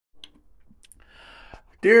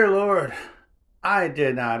Dear Lord, I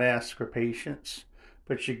did not ask for patience,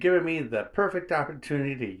 but you've given me the perfect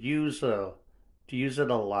opportunity to use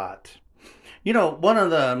it a lot. You know, one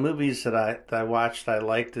of the movies that I watched I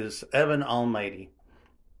liked is Evan Almighty.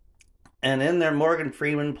 And in there Morgan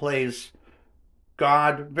Freeman plays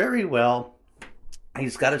God very well.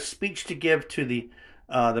 He's got a speech to give to the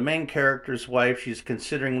main character's wife. She's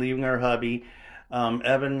considering leaving her hubby.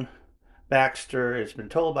 Evan Baxter has been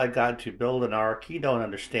told by God to build an ark. He don't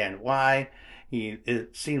understand why.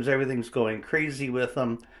 It seems everything's going crazy with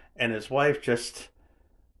him, and his wife just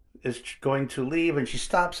is going to leave, and she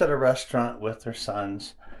stops at a restaurant with her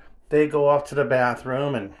sons. They go off to the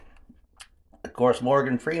bathroom, and of course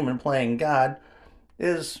Morgan Freeman playing God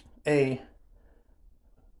is a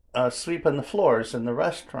sweeping the floors in the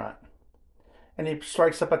restaurant, and he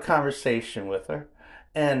strikes up a conversation with her,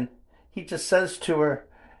 and he just says to her,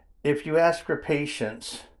 if you ask for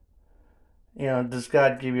patience, does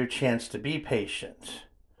God give you a chance to be patient?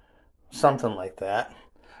 Something like that.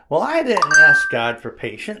 Well, I didn't ask God for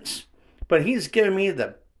patience, but He's given me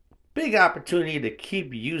the big opportunity to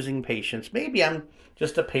keep using patience. Maybe I'm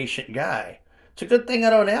just a patient guy. It's a good thing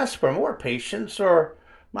I don't ask for more patience, or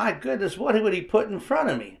my goodness, what would He put in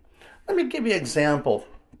front of me? Let me give you an example.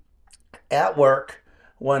 At work,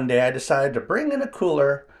 one day I decided to bring in a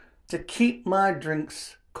cooler to keep my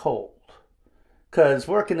drinks cold. Because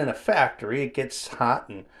working in a factory, it gets hot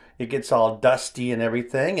and it gets all dusty and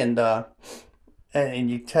everything, and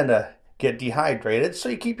you tend to get dehydrated. So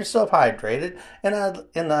you keep yourself hydrated. And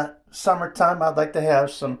in the summertime, I'd like to have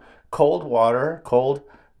some cold water, cold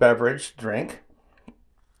beverage drink,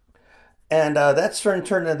 and that's turned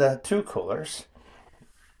into two coolers.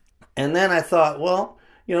 And then I thought, well,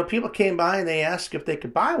 people came by and they asked if they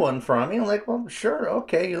could buy one from me. I'm like, well, sure,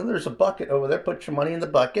 okay. There's a bucket over there. Put your money in the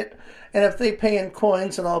bucket. And if they pay in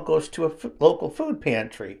coins, it all goes to a local food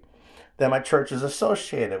pantry that my church is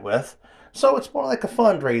associated with. So it's more like a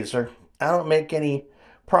fundraiser. I don't make any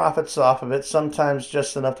profits off of it. Sometimes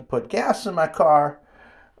just enough to put gas in my car.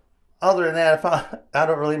 Other than that, I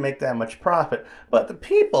don't really make that much profit. But the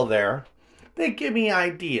people there, they give me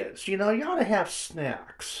ideas. You ought to have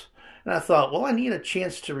snacks. And I thought, well, I need a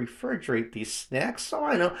chance to refrigerate these snacks, so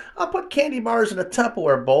I know I'll put candy bars in a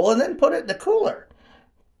Tupperware bowl and then put it in the cooler.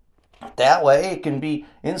 That way it can be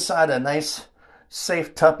inside a nice,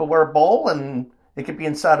 safe Tupperware bowl, and it can be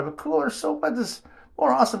inside of a cooler, so what is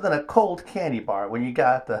more awesome than a cold candy bar when you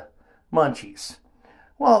got the munchies?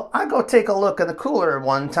 Well, I go take a look at the cooler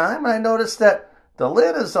one time, and I noticed that the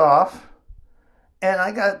lid is off, and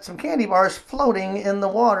I got some candy bars floating in the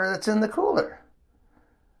water that's in the cooler.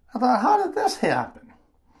 I thought, how did this happen?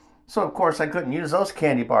 So, of course, I couldn't use those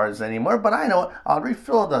candy bars anymore, but I know I'll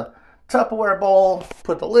refill the Tupperware bowl,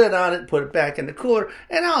 put the lid on it, put it back in the cooler,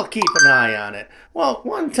 and I'll keep an eye on it. Well,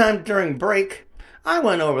 one time during break, I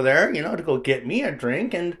went over there, to go get me a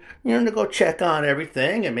drink and, to go check on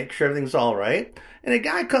everything and make sure everything's all right. And a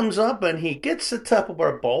guy comes up and he gets the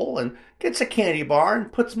Tupperware bowl and gets a candy bar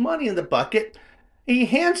and puts money in the bucket. He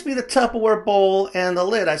hands me the Tupperware bowl and the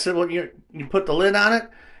lid. I said, well, you put the lid on it?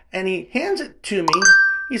 And he hands it to me.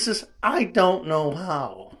 He says, I don't know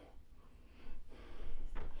how.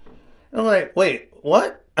 I'm like, wait,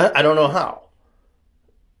 what? I don't know how.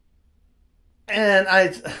 And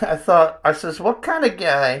I says, what kind of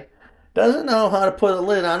guy doesn't know how to put a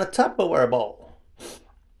lid on a Tupperware bowl?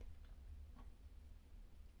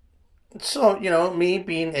 So, me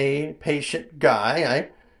being a patient guy,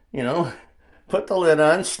 I, put the lid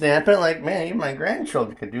on, snap it, like, man, even my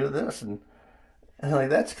grandchildren could do this. And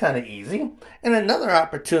like, that's kind of easy. And another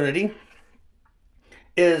opportunity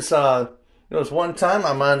is, there was one time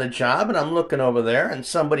I'm on the job and I'm looking over there and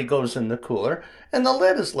somebody goes in the cooler and the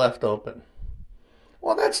lid is left open.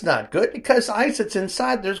 Well, that's not good because ice that's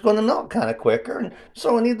inside there's going to melt kind of quicker. And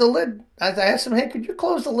so I need the lid. I asked him, hey, could you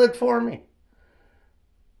close the lid for me?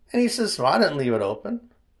 And he says, well, I didn't leave it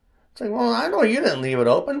open. It's like, well, I know you didn't leave it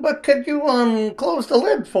open, but could you close the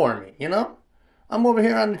lid for me? I'm over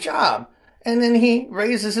here on the job. And then he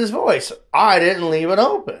raises his voice. I didn't leave it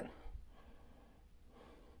open.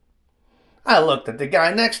 I looked at the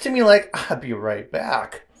guy next to me like, I'll be right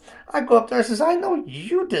back. I go up there and says, I know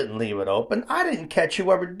you didn't leave it open. I didn't catch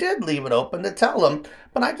whoever did leave it open to tell him,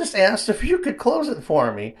 but I just asked if you could close it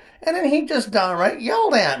for me. And then he just downright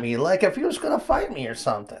yelled at me like if he was going to fight me or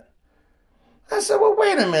something. I said, well,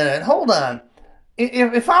 wait a minute. Hold on.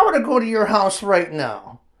 If I were to go to your house right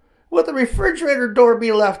now, would the refrigerator door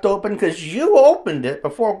be left open because you opened it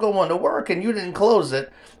before going to work and you didn't close it?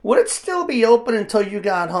 Would it still be open until you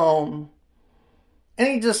got home?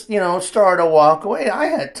 And he just, started to walk away. I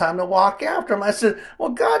had time to walk after him. I said, well,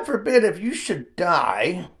 God forbid if you should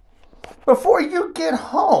die before you get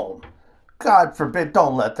home. God forbid,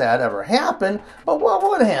 don't let that ever happen. But what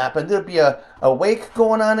would happen? There'd be a wake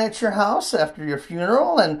going on at your house after your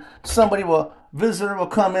funeral, and visitor will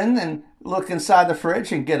come in and look inside the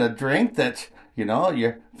fridge and get a drink that,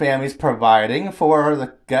 your family's providing for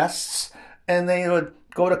the guests. And they would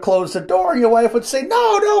go to close the door, and your wife would say,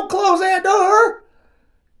 no, don't close that door.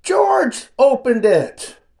 George opened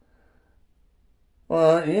it.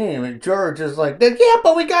 Well, anyway, George is like, yeah,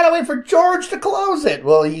 but we gotta wait for George to close it.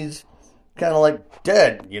 Well, he's kind of like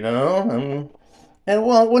dead, And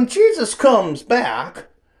when Jesus comes back,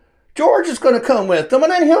 George is going to come with him,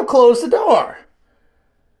 and then he'll close the door.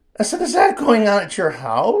 I said, is that going on at your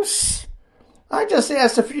house? I just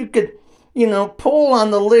asked if you could, pull on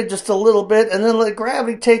the lid just a little bit and then let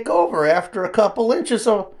gravity take over after a couple inches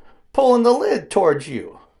of pulling the lid towards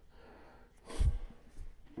you.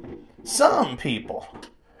 Some people.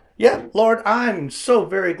 Yeah, Lord, I'm so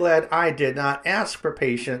very glad I did not ask for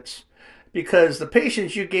patience, because the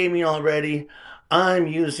patience you gave me already, I'm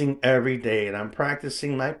using every day, and I'm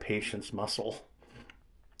practicing my patience muscle.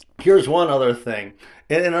 Here's one other thing,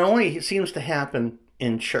 and it only seems to happen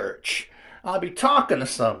in church. I'll be talking to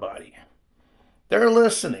somebody. They're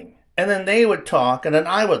listening, and then they would talk, and then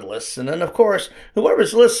I would listen. And of course,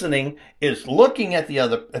 whoever's listening is looking at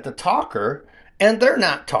the talker, and they're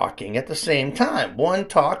not talking at the same time. One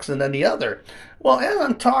talks and then the other. Well, as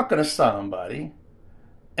I'm talking to somebody,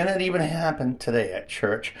 and it even happened today at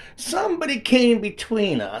church, somebody came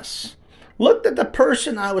between us, looked at the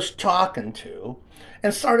person I was talking to,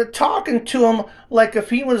 and started talking to him like if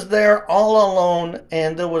he was there all alone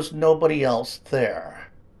and there was nobody else there.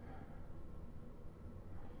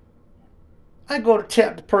 I go to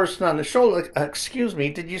tap the person on the shoulder, excuse me,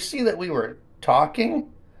 did you see that we were talking?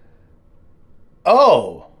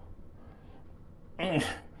 Oh,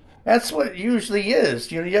 that's what it usually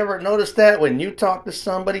is. You ever notice that when you talk to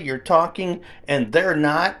somebody, you're talking and they're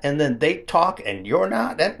not, and then they talk and you're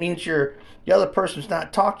not? That means the other person who's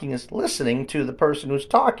not talking is listening to the person who's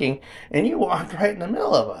talking, and you walked right in the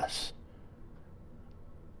middle of us.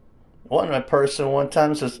 One person one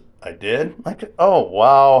time says, I did? Like, oh,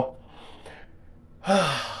 wow.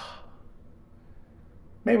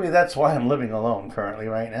 Maybe that's why I'm living alone currently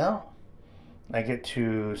right now. I get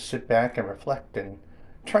to sit back and reflect and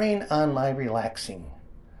train on my relaxing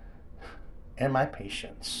and my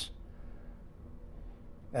patience.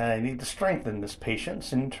 And I need to strengthen this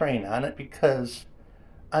patience and train on it, because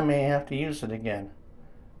I may have to use it again.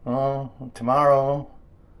 Well, tomorrow,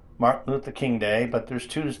 Martin Luther King Day, but there's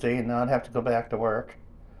Tuesday, and now I'd have to go back to work.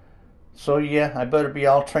 So yeah, I better be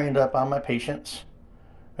all trained up on my patience.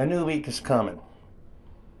 A new week is coming.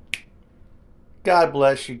 God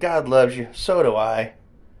bless you. God loves you. So do I.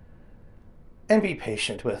 And be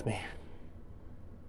patient with me.